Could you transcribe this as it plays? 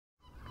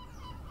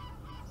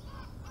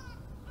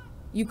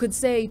You could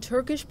say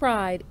Turkish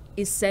pride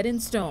is set in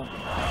stone.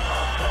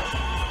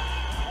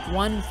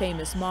 One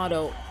famous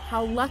motto,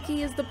 how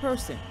lucky is the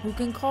person who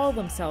can call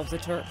themselves a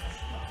Turk?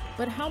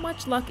 But how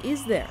much luck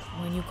is there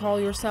when you call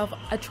yourself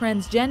a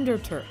transgender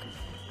Turk?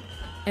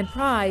 And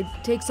pride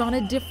takes on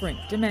a different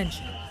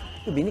dimension.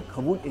 Beni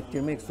kabul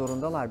ettirmek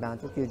zorundalar. Ben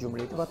Türkiye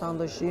Cumhuriyeti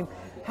vatandaşıyım.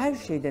 Her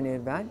şeyden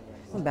evvel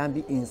ben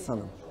bir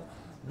insanım.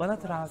 Bana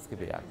trans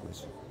gibi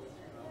yaklaşın.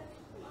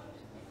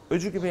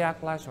 Öcü gibi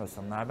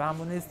yaklaşmasınlar. Ben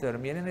bunu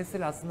istiyorum. Yeni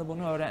nesil aslında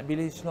bunu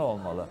bilinçli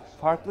olmalı.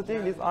 Farklı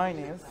değiliz,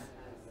 aynıyız.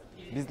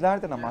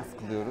 Bizler de namaz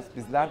kılıyoruz,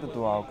 bizler de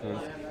dua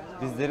okuyoruz.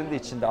 Bizlerin de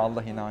içinde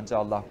Allah inancı,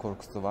 Allah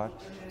korkusu var.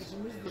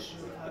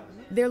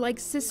 They're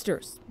like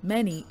sisters.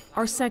 Many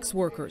are sex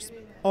workers.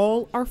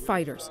 All are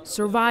fighters,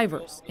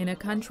 survivors in a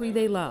country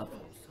they love,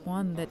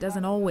 one that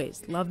doesn't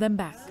always love them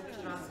back.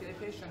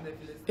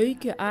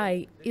 Öykü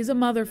Ay is a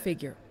mother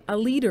figure, a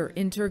leader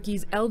in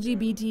Turkey's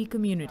LGBT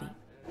community.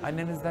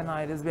 Annemizden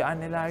ayrıyız, bir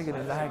anneler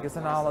gününde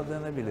herkesin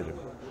ağladığını bilirim.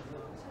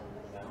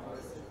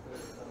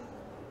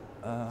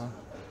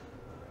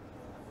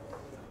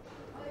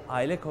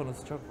 Aile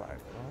konusu çok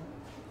farklı.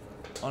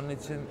 Onun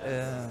için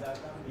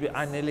bir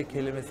annelik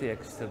kelimesi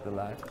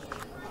yakıştırdılar.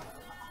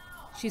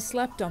 She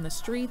slept on the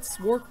streets,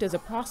 worked as a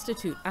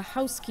prostitute, a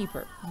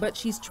housekeeper, but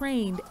she's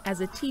trained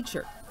as a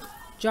teacher.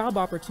 Job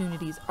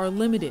opportunities are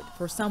limited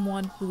for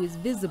someone who is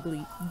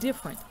visibly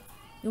different.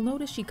 You'll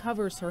notice she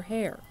covers her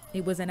hair.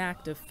 It was an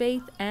act of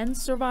faith and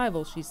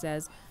survival, she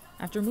says,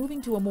 after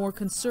moving to a more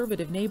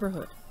conservative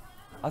neighborhood.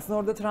 Aslında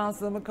orada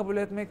translığımı kabul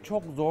etmek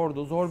çok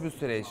zordu, zor bir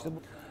süreçti.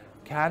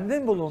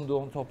 Kendim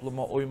bulunduğum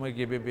topluma uyma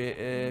gibi bir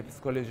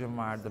psikolojim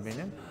vardı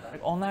benim.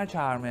 Onlar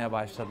çağırmaya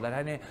başladılar.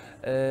 Hani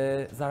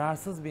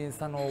zararsız bir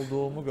insan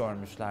olduğumu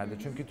görmüşlerdi.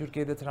 Çünkü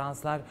Türkiye'de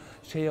translar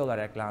şey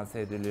olarak lanse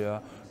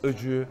ediliyor,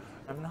 öcü.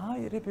 Yani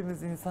hayır,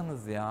 hepimiz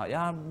insanız ya.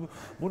 Yani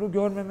bunu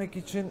görmemek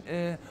için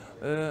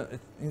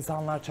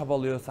insanlar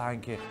çabalıyor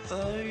sanki.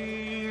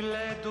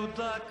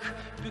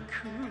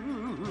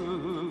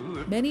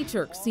 Many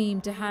Turks seem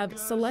to have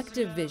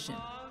selective vision.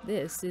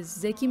 This is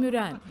Zeki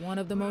Müren,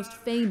 one of the most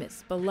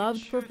famous,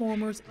 beloved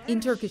performers in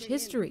Turkish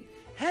history.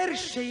 Her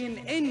şeyin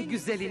en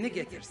güzelini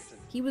getirsin.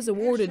 He was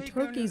awarded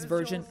Turkey's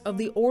version of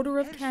the Order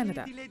of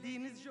Canada.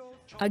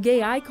 A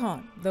gay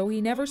icon, though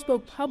he never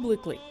spoke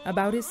publicly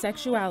about his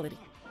sexuality.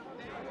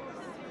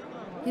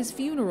 His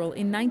funeral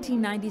in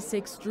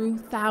 1996 drew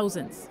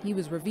thousands. He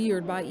was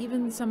revered by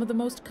even some of the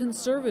most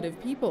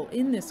conservative people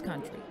in this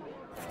country.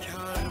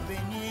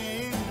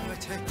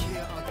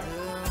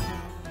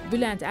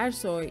 Bülent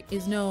Ersoy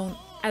is known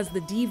as the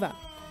diva,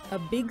 a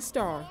big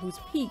star whose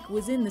peak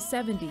was in the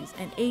 70s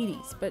and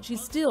 80s, but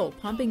she's still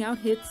pumping out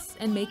hits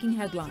and making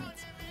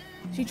headlines.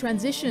 She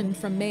transitioned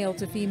from male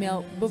to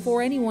female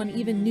before anyone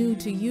even knew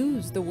to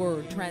use the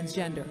word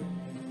transgender.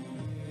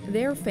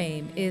 Their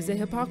fame is a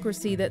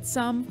hypocrisy that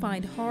some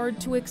find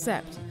hard to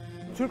accept.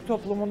 Türk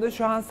toplumunda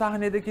şu an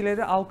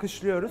sahnedekileri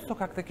alkışlıyoruz,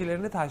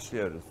 sokaktakilerini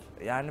taşlıyoruz.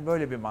 Yani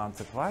böyle bir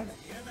mantık var.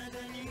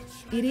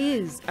 It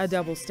is a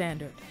double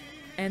standard.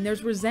 And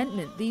there's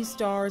resentment these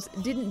stars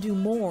didn't do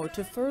more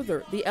to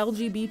further the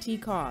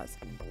LGBT cause.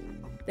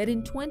 That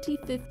in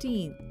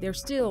 2015, they're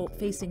still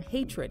facing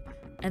hatred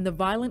and the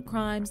violent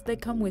crimes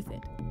that come with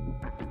it.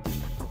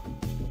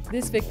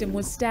 This victim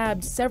was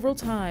stabbed several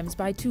times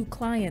by two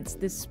clients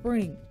this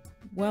spring.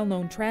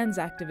 Well-known trans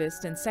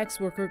activist and sex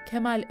worker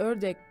Kemal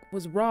Ördek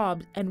was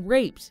robbed and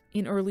raped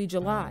in early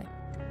July.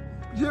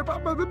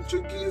 Yapamadım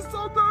çünkü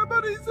insanlar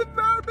bana izin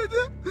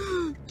vermedi.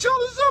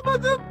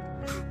 Çalışamadım.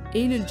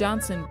 Eylül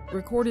Johnson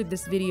recorded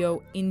this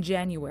video in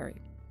January.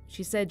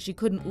 She said she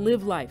couldn't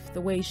live life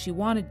the way she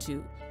wanted to.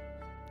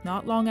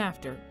 Not long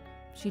after,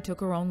 she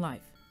took her own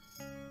life.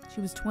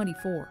 She was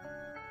 24.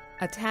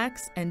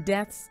 Attacks and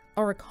deaths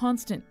are a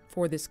constant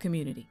for this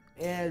community.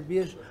 Eğer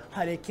bir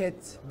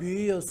hareket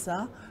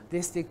büyüyorsa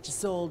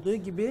destekçisi olduğu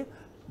gibi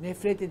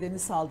nefret edeni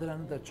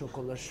saldıranı da çok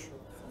olur.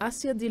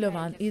 Asya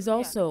Dilovan is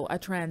also a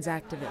trans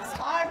activist.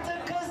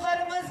 Artık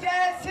kızlarımız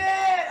gelsin.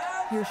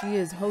 Here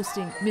she is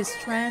hosting Miss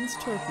Trans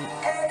Turkey.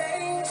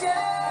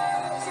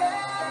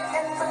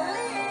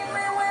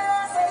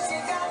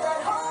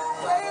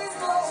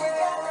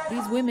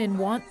 These women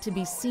want to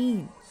be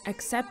seen,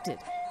 accepted.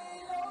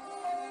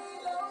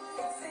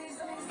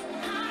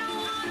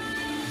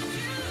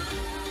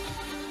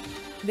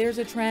 There's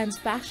a trans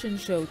fashion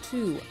show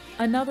too,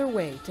 another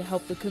way to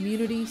help the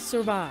community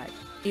survive.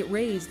 It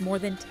raised more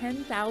than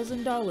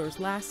 $10,000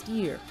 last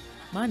year,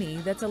 money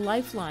that's a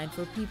lifeline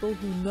for people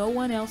who no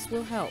one else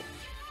will help.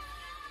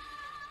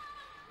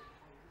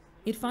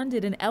 It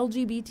funded an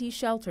LGBT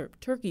shelter,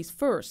 Turkey's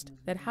first,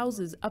 that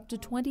houses up to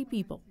 20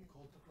 people.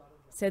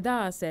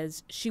 Seda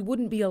says she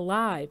wouldn't be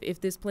alive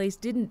if this place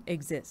didn't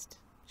exist.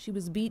 She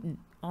was beaten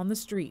on the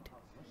street.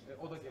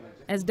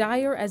 As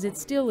dire as it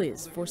still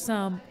is for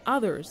some,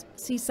 others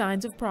see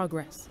signs of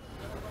progress.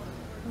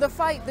 The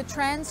fight the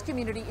trans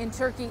community in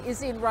Turkey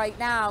is in right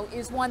now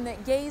is one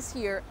that gays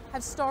here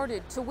have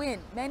started to win.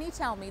 Many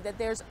tell me that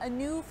there's a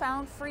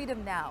newfound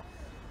freedom now.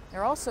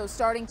 They're also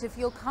starting to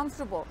feel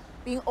comfortable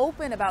being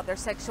open about their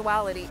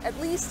sexuality, at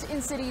least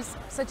in cities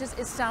such as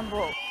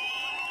Istanbul.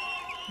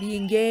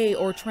 Being gay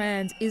or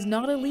trans is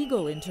not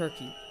illegal in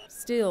Turkey.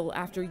 Still,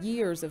 after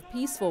years of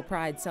peaceful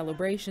pride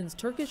celebrations,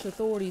 Turkish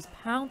authorities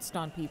pounced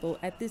on people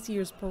at this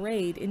year's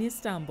parade in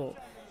Istanbul.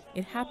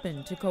 It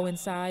happened to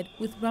coincide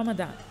with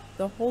Ramadan,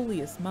 the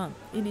holiest month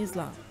in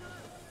Islam.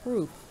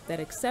 Proof that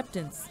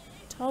acceptance,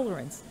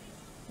 tolerance,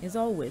 is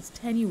always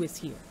tenuous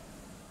here.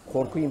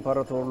 Korku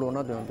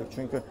imparatorluğuna döndük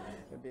çünkü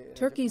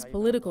Turkey's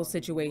political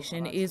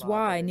situation is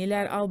why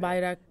Niler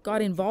Albayrak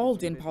got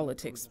involved in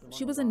politics.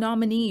 She was a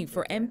nominee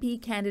for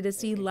MP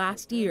candidacy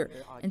last year,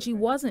 and she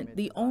wasn't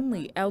the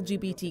only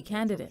LGBT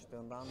candidate.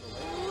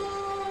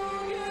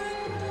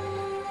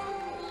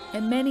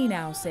 And many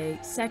now say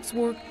sex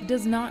work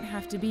does not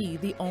have to be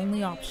the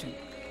only option.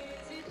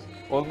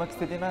 Olmak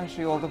istediğim her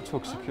şey oldum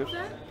çok şükür.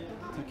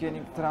 Türkiye'nin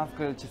ilk trans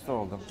kraliçesi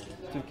oldum.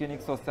 Türkiye'nin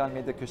ilk sosyal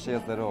medya köşe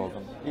yazarı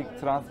oldum.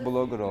 İlk trans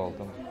blogger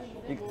oldum.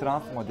 İlk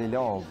trans modeli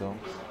oldum.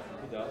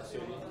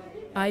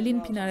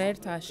 Aylin Pınar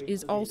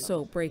is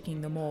also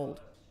breaking the mold.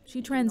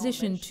 She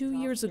transitioned 2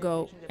 years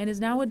ago and is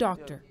now a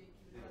doctor.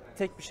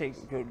 Tek bir şey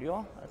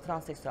görülüyor.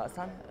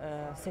 Transseksüelsen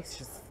seks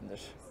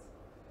işçisisindir.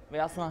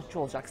 Veya sanatçı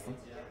olacaksın.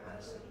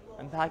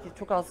 Yani belki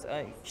çok az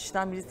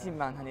kişiden birisiyim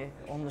ben, hani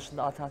onun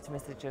dışında alternatif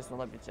meslek içerisinde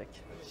olabilecek.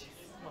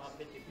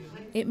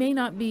 It may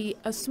not be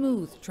a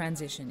smooth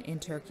transition in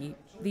Turkey.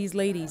 These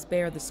ladies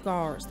bear the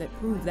scars that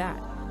prove that.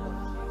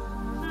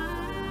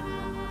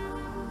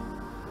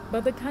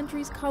 But the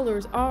country's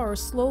colors are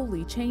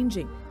slowly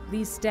changing.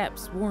 These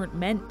steps weren't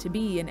meant to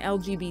be an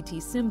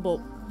LGBT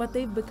symbol, but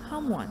they've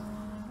become one.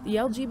 The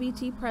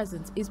LGBT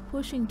presence is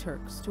pushing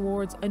Turks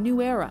towards a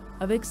new era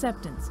of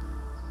acceptance,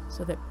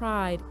 so that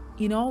pride,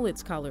 in all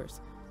its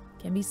colors,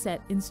 can be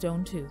set in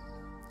stone too.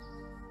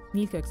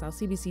 Nil Köksal,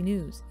 CBC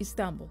News,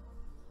 Istanbul.